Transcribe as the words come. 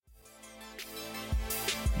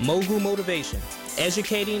Mogul Motivation,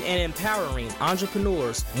 educating and empowering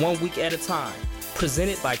entrepreneurs 1 week at a time.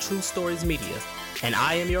 Presented by True Stories Media. And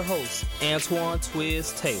I am your host, Antoine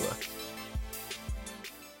Twiz Taylor.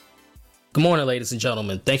 Good morning, ladies and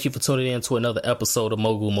gentlemen. Thank you for tuning in to another episode of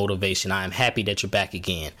Mogul Motivation. I am happy that you're back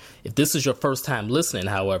again. If this is your first time listening,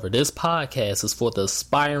 however, this podcast is for the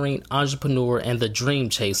aspiring entrepreneur and the dream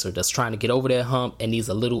chaser that's trying to get over that hump and needs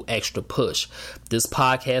a little extra push. This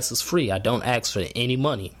podcast is free. I don't ask for any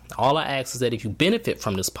money. All I ask is that if you benefit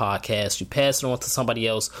from this podcast, you pass it on to somebody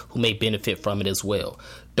else who may benefit from it as well.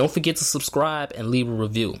 Don't forget to subscribe and leave a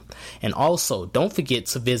review. And also, don't forget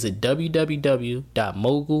to visit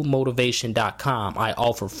www.mogulmotivation.com. I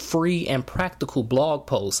offer free and practical blog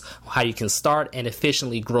posts on how you can start and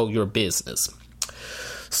efficiently grow your business.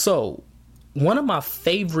 So, one of my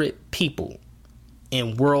favorite people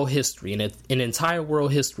in world history, in entire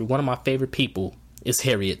world history, one of my favorite people is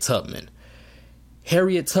Harriet Tubman.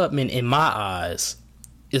 Harriet Tubman, in my eyes,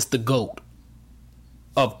 is the GOAT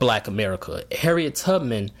of Black America. Harriet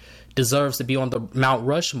Tubman deserves to be on the Mount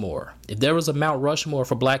Rushmore. If there was a Mount Rushmore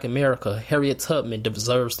for Black America, Harriet Tubman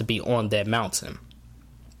deserves to be on that mountain.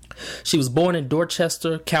 She was born in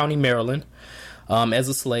Dorchester County, Maryland, as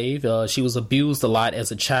a slave. She was abused a lot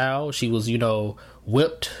as a child. She was,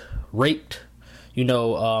 whipped, raped,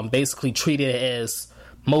 basically treated as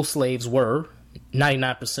most slaves were.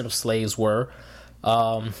 99% of slaves were.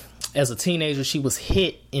 As a teenager, she was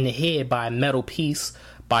hit in the head by a metal piece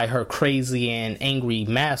by her crazy and angry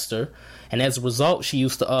master. And as a result, she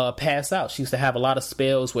used to pass out. She used to have a lot of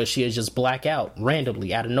spells where she would just black out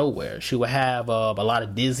randomly out of nowhere. She would have a lot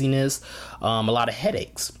of dizziness, a lot of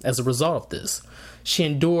headaches as a result of this. She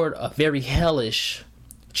endured a very hellish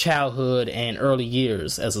childhood and early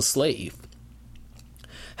years as a slave.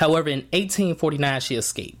 However, in 1849, she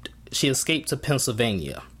escaped. She escaped to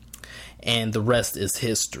Pennsylvania. And the rest is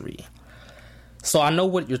history. So I know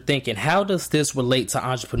what you're thinking. How does this relate to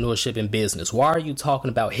entrepreneurship and business? Why are you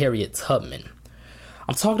talking about Harriet Tubman?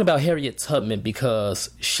 I'm talking about Harriet Tubman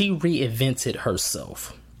because she reinvented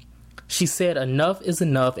herself. She said enough is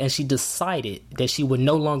enough, and she decided that she would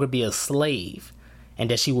no longer be a slave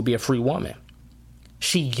and that she would be a free woman.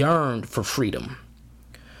 She yearned for freedom.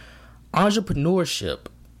 Entrepreneurship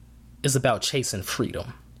is about chasing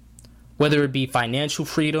freedom, whether it be financial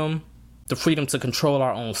freedom, the freedom to control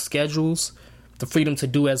our own schedules, the freedom to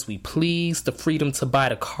do as we please, the freedom to buy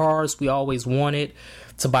the cars we always wanted,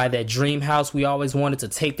 to buy that dream house we always wanted, to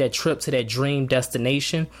take that trip to that dream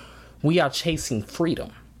destination. We are chasing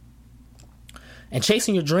freedom. And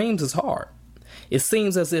chasing your dreams is hard. It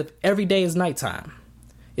seems as if every day is nighttime.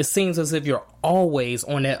 It seems as if you're always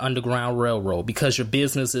on that Underground Railroad because your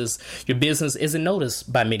business isn't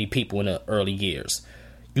noticed by many people in the early years.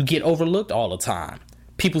 You get overlooked all the time.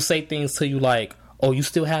 People say things to you like, oh, you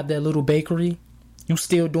still have that little bakery? You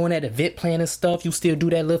still doing that event planning stuff? You still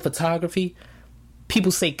do that little photography?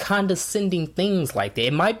 People say condescending things like that.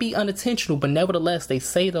 It might be unintentional, but nevertheless, they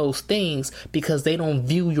say those things because they don't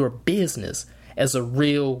view your business as a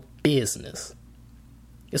real business.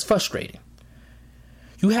 It's frustrating.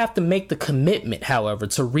 You have to make the commitment, however,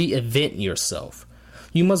 to reinvent yourself.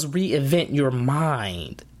 You must reinvent your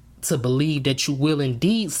mind to believe that you will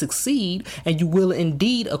indeed succeed and you will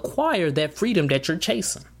indeed acquire that freedom that you're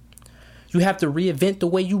chasing. You have to reinvent the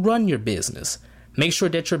way you run your business. Make sure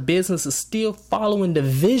that your business is still following the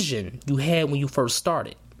vision you had when you first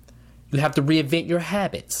started. You have to reinvent your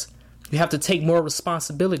habits. You have to take more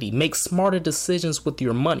responsibility, make smarter decisions with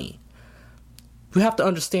your money. You have to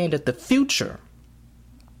understand that the future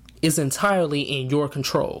is entirely in your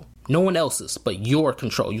control. No one else's, but your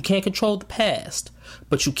control. You can't control the past,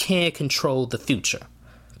 but you can control the future.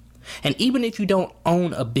 And even if you don't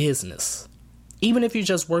own a business, even if you're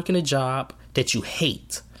just working a job that you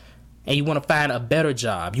hate, and you want to find a better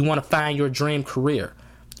job, you want to find your dream career,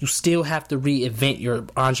 you still have to reinvent your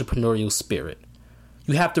entrepreneurial spirit.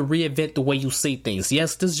 You have to reinvent the way you see things.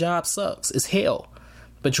 Yes, this job sucks. It's hell.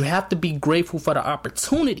 But you have to be grateful for the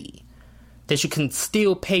opportunity that you can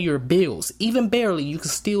still pay your bills. Even barely, you can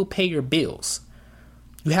still pay your bills.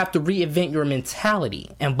 You have to reinvent your mentality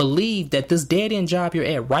and believe that this dead-end job you're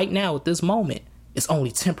at right now at this moment is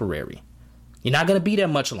only temporary. You're not going to be there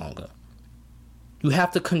much longer. You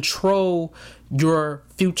have to control your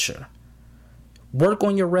future. Work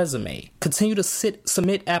on your resume. Continue to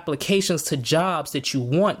submit applications to jobs that you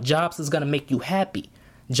want, jobs that's going to make you happy,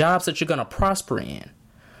 jobs that you're going to prosper in.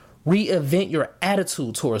 Reinvent your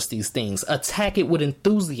attitude towards these things. Attack it with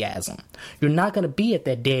enthusiasm. You're not going to be at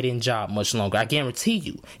that dead-end job much longer. I guarantee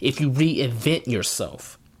you, if you reinvent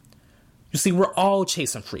yourself. You see, we're all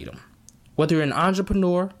chasing freedom. Whether you're an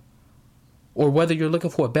entrepreneur or whether you're looking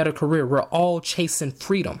for a better career, we're all chasing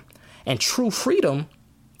freedom. And true freedom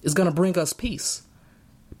is going to bring us peace.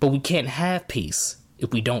 But we can't have peace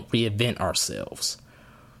if we don't reinvent ourselves.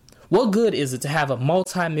 What good is it to have a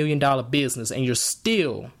multi-million-dollar business and you're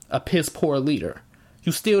still a piss poor leader?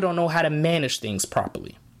 You still don't know how to manage things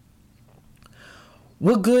properly.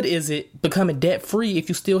 What good is it becoming debt-free if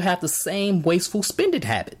you still have the same wasteful spending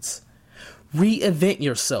habits? Reinvent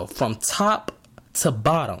yourself from top to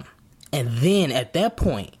bottom. And then at that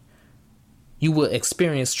point, you will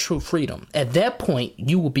experience true freedom. At that point,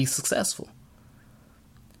 you will be successful.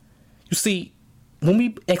 You see, when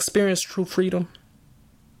we experience true freedom,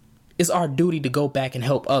 it's our duty to go back and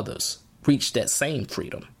help others reach that same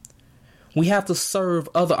freedom. We have to serve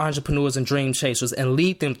other entrepreneurs and dream chasers and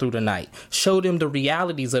lead them through the night. Show them the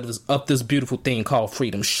realities of this beautiful thing called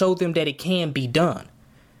freedom. Show them that it can be done.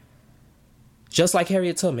 Just like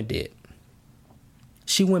Harriet Tubman did.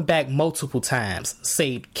 She went back multiple times,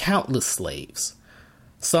 saved countless slaves.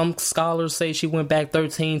 Some scholars say she went back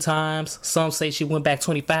 13 times. Some say she went back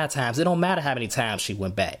 25 times. It don't matter how many times she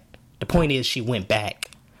went back. The point is she went back.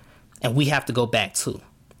 And we have to go back too.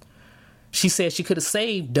 She said she could have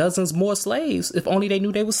saved dozens more slaves if only they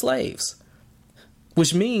knew they were slaves.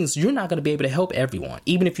 Which means you're not going to be able to help everyone,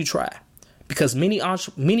 even if you try. Because many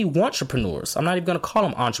entrepreneurs, I'm not even going to call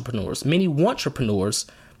them entrepreneurs, many entrepreneurs,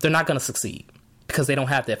 they're not going to succeed because they don't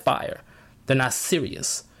have that fire. They're not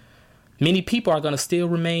serious. Many people are going to still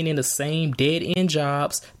remain in the same dead-end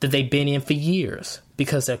jobs that they've been in for years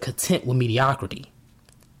because they're content with mediocrity.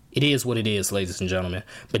 It is what it is, ladies and gentlemen.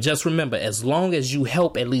 But just remember, as long as you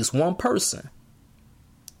help at least one person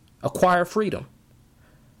acquire freedom,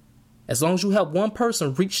 as long as you help one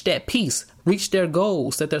person reach that peace, reach their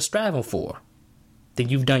goals that they're striving for, then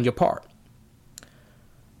you've done your part.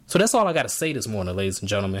 So that's all I got to say this morning, ladies and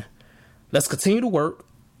gentlemen. Let's continue to work.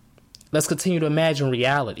 Let's continue to imagine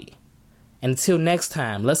reality. And until next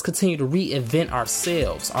time, let's continue to reinvent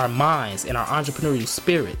ourselves, our minds, and our entrepreneurial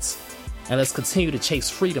spirits. And let's continue to chase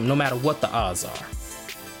freedom no matter what the odds are.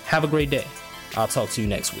 Have a great day. I'll talk to you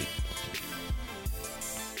next week.